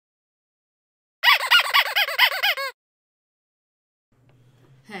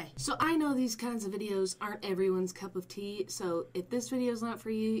Hey, so I know these kinds of videos aren't everyone's cup of tea, so if this video's not for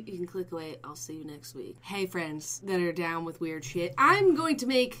you, you can click away. I'll see you next week. Hey friends that are down with weird shit, I'm going to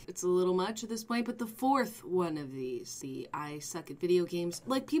make, it's a little much at this point, but the fourth one of these. The I suck at video games.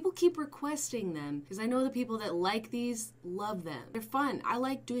 Like, people keep requesting them, because I know the people that like these love them. They're fun. I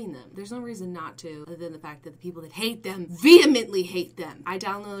like doing them. There's no reason not to, other than the fact that the people that hate them vehemently hate them. I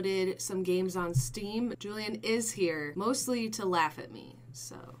downloaded some games on Steam. Julian is here, mostly to laugh at me.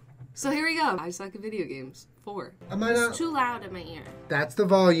 So here we go. I suck at video games. 4. It's too loud in my ear. That's the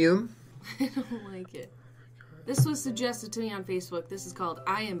volume. I don't like it. This was suggested to me on Facebook. This is called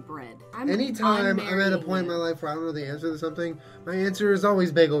I Am Bread. Anytime I'm at a point in my life where I don't know the answer to something, my answer is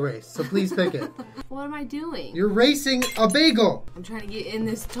always bagel race. So please pick it. What am I doing? You're racing a bagel. I'm trying to get in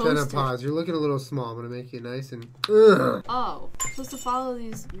this toaster. Jenna, pause. You're looking a little small. I'm going to make you nice and... Ugh. Oh, I'm supposed to follow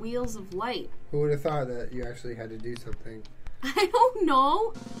these wheels of light. Who would have thought that you actually had to do something? I don't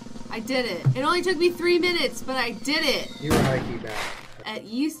know. I did it. It only took me 3 minutes, but I did it. You were hiking back. At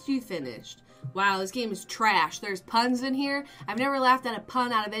least you finished. Wow, this game is trash. There's puns in here. I've never laughed at a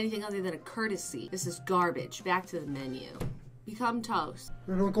pun out of anything other than a courtesy. This is garbage. Back to the menu. Become toast.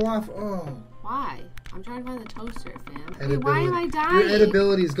 No, don't go off. Oh. Why? I'm trying to find the toaster, fam. Hey, why am I dying? Your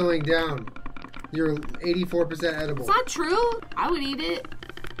edibility is going down. You're 84% edible. It's not true. I would eat it.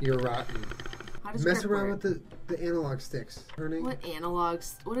 You're rotten. How does Mess around with the analog sticks. Turning. What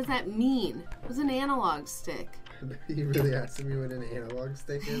analogs? What does that mean? What's an analog stick? You really asking me what an analog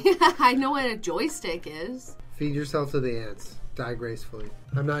stick is? Yeah, I know what a joystick is. Feed yourself to the ants. Die gracefully.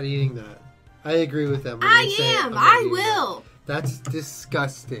 I'm not eating that. I agree with them. I will. That's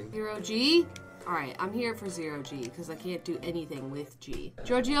disgusting. 0G? Alright, I'm here for 0G because I can't do anything with G.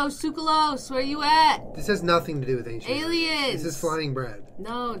 Giorgio Tsoukalos, where you at? This has nothing to do with ancient aliens. This is flying bread.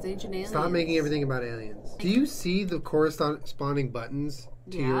 No, it's ancient aliens. Stop making everything about aliens. Do you see the corresponding buttons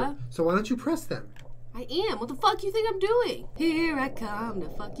to your... So why don't you press them? I am. What the fuck you think I'm doing? Here I come to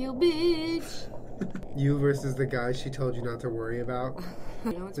fuck your bitch. You versus the guy she told you not to worry about.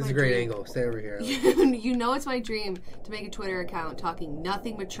 You know, this is a great angle. Stay over here. You know it's my dream to make a Twitter account talking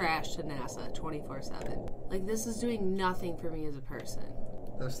nothing but trash to NASA 24/7. Like, this is doing nothing for me as a person.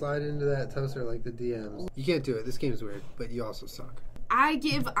 Now slide into that toaster like the DMs. You can't do it. This game's weird, but you also suck. I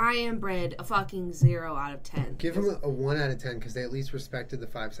give I Am Bread a fucking 0 out of 10. Give them a 1 out of 10 because they at least respected the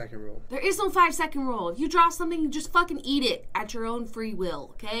 5-second rule. There is no 5-second rule. If you draw something, you just fucking eat it at your own free will,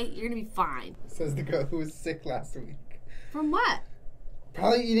 okay? You're gonna be fine. Says the girl who was sick last week. From what?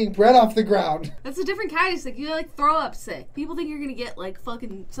 Probably eating bread off the ground. That's a different kind of sick. You like throw up sick. People think you're gonna get like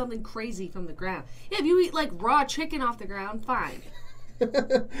fucking something crazy from the ground. Yeah, if you eat like raw chicken off the ground, fine.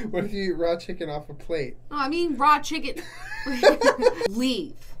 What if you eat raw chicken off a plate? No, I mean raw chicken.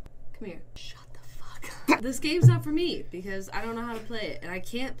 Leave. Come here. Shut the fuck up. This game's not for me because I don't know how to play it and I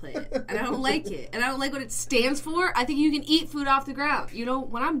can't play it and I don't like it and I don't like what it stands for. I think you can eat food off the ground. You know,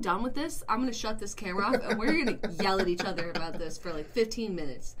 when I'm done with this, I'm gonna shut this camera off and we're gonna yell at each other about this for like 15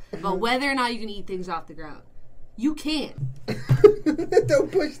 minutes about whether or not you can eat things off the ground. You can't.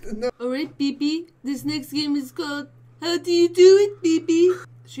 Don't push the no. Alright, BB. This next game is called How Do You Do It, BB?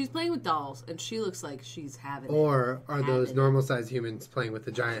 She's playing with dolls, and she looks like she's having it. Or are those normal-sized humans playing with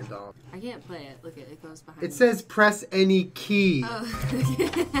the giant doll? I can't play it. Look, it goes behind It says press any key. Oh.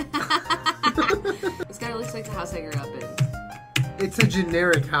 This guy looks like the house I grew up in. It's a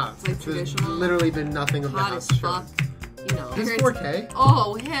generic house. It's like traditional. There's literally been nothing of the house Hot as fuck. You know. It's 4K.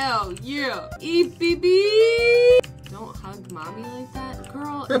 Oh, hell yeah. Eat, BB. Don't hug mommy like that.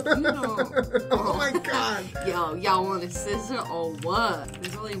 Girl, if you don't... Oh my god. Yo, y'all want a scissor or what?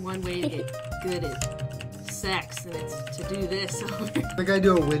 There's only one way to get good at sex, and it's to do this. Like I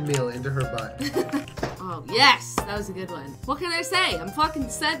do a windmill into her butt. Oh, yes. That was a good one. What can I say? I'm fucking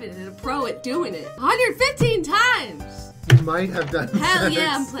 7 and a pro at doing it. 115 times. You might have done sex. Hell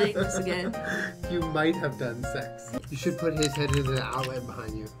yeah, I'm playing this again. You might have done sex. You should put his head into the outlet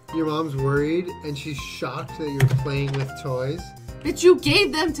behind you. Your mom's worried and she's shocked that you're playing with toys. But you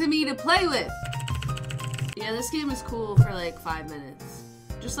gave them to me to play with. Yeah, this game is cool for like 5 minutes.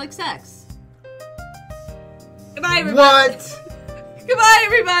 Just like sex. Goodbye, everybody. What? Goodbye,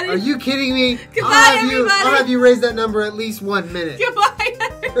 everybody. Are you kidding me? Goodbye, everybody. I'll have you raise that number at least 1 minute. Goodbye,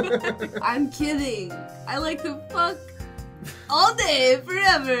 everybody. I'm kidding. I like to fuck all day,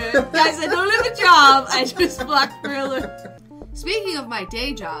 forever. Guys, I don't have a job. I just fuck for a living. Speaking of my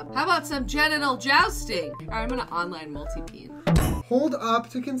day job, how about some genital jousting? Alright, I'm gonna online multi-peen. Hold up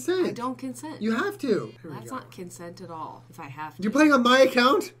to consent. I don't consent. You have to. That's not consent at all, if I have to. You're playing on my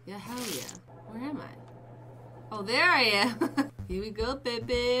account? Yeah, hell yeah. Where am I? Oh, there I am. Here we go,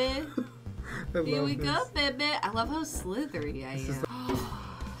 baby. Here we go, baby. I love how slithery I am.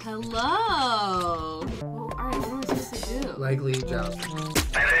 Hello. Oh, alright, what am I supposed to do? Likely joust.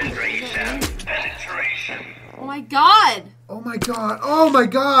 Penetration. Oh my god! Oh my god! Oh my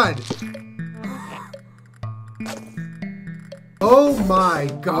god! Oh my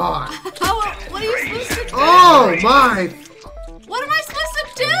god! What are you supposed to do? Oh my! What am I supposed to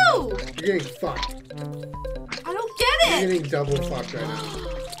do? You're getting fucked. I don't get You're it. getting double fucked right now.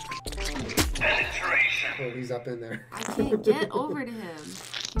 Penetration. Oh, he's up in there. I can't get over to him.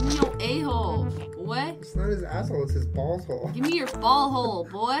 Give me your a-hole, boy. It's not his asshole, it's his balls hole. Give me your ball hole,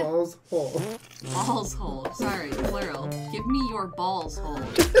 boy. Balls hole. Balls hole. Sorry, plural. Give me your balls hole.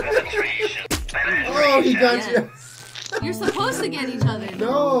 Penetration. Oh, he got you. Yes. You're supposed to get each other.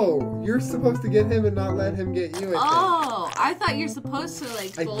 No, you're supposed to get him and not let him get you. Oh, I thought you're supposed to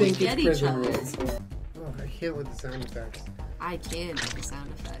like I both think get it's each prison other. rules. Oh, I can't with the sound effects. I can with the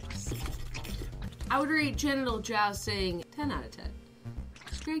sound effects. I would rate genital jousting 10 out of 10.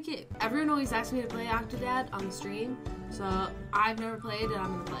 It's a great game. Everyone always asks me to play Octodad on the stream, so I've never played and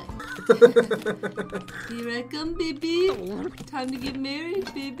I'm gonna play. Here I come, baby. Time to get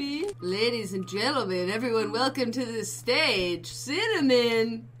married, baby. Ladies and gentlemen, everyone, welcome to the stage.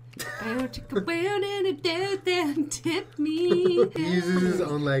 Cinnamon. Tip me. He uses his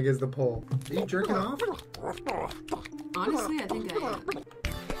own leg as the pole. Are you jerking off? Honestly, I think I am.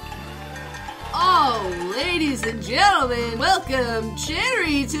 Oh, ladies and gentlemen, welcome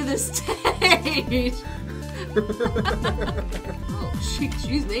Cherry to the stage. Oh,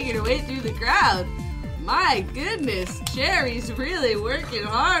 she's making her way through the crowd. My goodness, Cherry's really working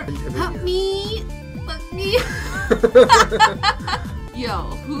hard. Help me, fuck me. Yo,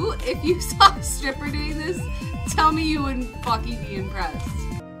 if you saw a stripper doing this, tell me you wouldn't fucking be impressed.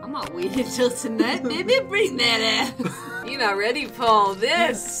 I'm not waiting till tonight, baby. Bring that ass. You not ready for all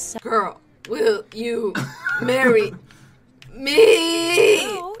this, girl? Will you marry me?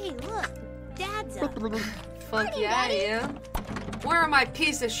 Oh, hey, look. Dad's up. Fuck yeah, I am. Where are my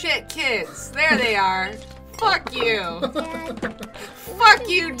piece of shit kids? There they are. Fuck you. Dad. Fuck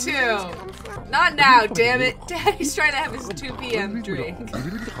you too. Not now, damn it. Daddy's trying to have his 2 p.m. drink.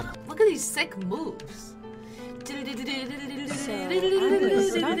 Look at these sick moves.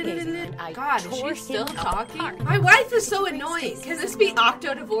 God, is she still talking? My wife is so annoying. Can this be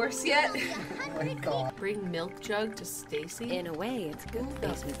Octo divorce yet? Oh my god. Bring milk jug to Stacy. In a way, it's good the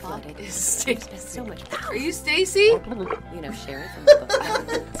basement flooding. Is Stacy? There's so much Are you Stacy? you know, Sherry from the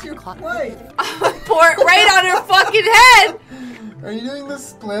book. It's your wife. Pour it right on her fucking head. Are you doing the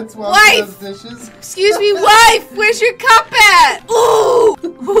splits while Wife! she does dishes? Excuse me, wife. Where's your cup at? Ooh,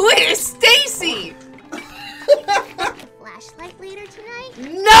 where's Stacy? Flashlight later tonight?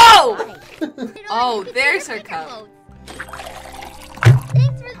 No. Oh, there's her cup.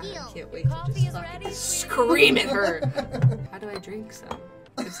 Thanks, Regil. Can't wait to just fucking scream at her. How do I drink some?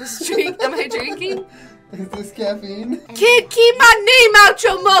 Is this drink? Am I drinking? Is this caffeine? Kid, keep my name out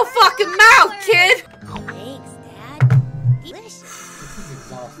your motherfucking mouth, kid. Thanks, Dad. Delicious. This is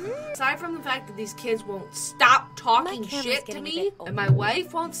exhausting. Aside from the fact that these kids won't stop talking My camera's shit to getting a me, bit and my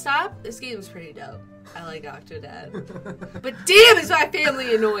wife won't stop, this game's pretty dope. I like Octodad. But damn, is my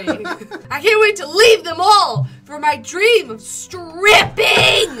family annoying. I can't wait to leave them all for my dream of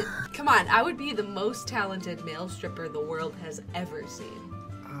stripping. Come on, I would be the most talented male stripper the world has ever seen.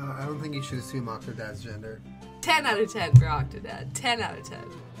 I don't think you should assume Octodad's gender. 10 out of 10 for Octodad. 10 out of 10.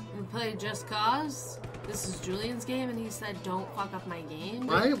 We played Just Cause. This is Julian's game, and he said, don't fuck up my game.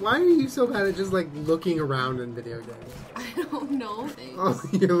 Why are you so bad at just like looking around in video games? I don't know things. Oh,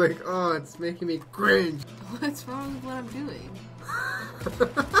 you're like, oh, it's making me cringe. What's wrong with what I'm doing?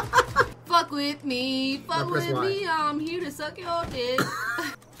 Fuck with me, fuck Now press with Y. me, I'm here to suck your dick.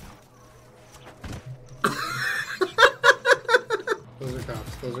 Those are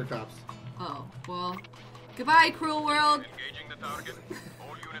cops. Those are cops. Oh, well, goodbye, cruel world. Engaging the target.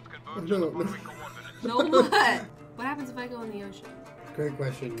 All units Oh, converge no, on the no. following coordinates. No what? What happens if I go in the ocean? Great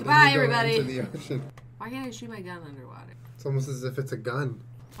question. When Goodbye, you go everybody. Into the ocean. Why can't I shoot my gun underwater? It's almost as if it's a gun.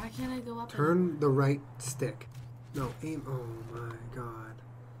 Why can't I go up? Turn the right stick. No, aim. Oh my god.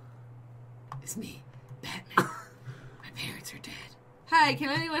 It's me, Batman. My parents are dead. Hi, can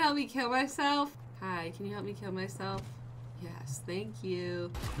anyone help me kill myself? Hi, can you help me kill myself? Yes, thank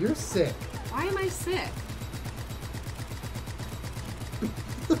you. You're sick. Why am I sick?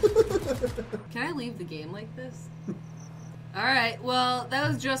 Can I leave the game like this? Alright, well, that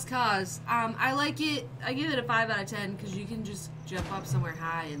was Just Cause. I like it. I give it a 5 out of 10 because you can just jump up somewhere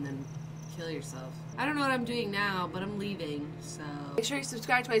high and then kill yourself. I don't know what I'm doing now, but I'm leaving, so. Make sure you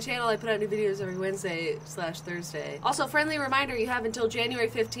subscribe to my channel. I put out new videos every Wednesday/Thursday. Also, friendly reminder, you have until January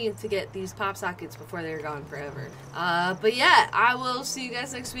 15th to get these pop sockets before they're gone forever. But yeah, I will see you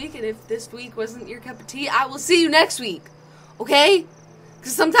guys next week, and if this week wasn't your cup of tea, I will see you next week. Okay?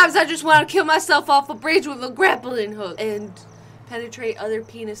 Because sometimes I just want to kill myself off a bridge with a grappling hook and penetrate other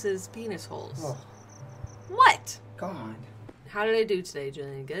penises' penis holes. Oh, What? God. How did I do today,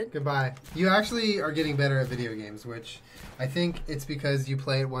 Julian? Good? Goodbye. You actually are getting better at video games, which I think it's because you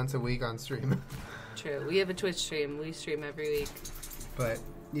play it once a week on stream. True. We have a Twitch stream. We stream every week. But,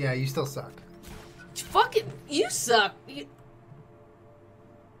 yeah, you still suck. Fucking, you suck.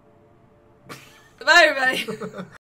 Bye, everybody.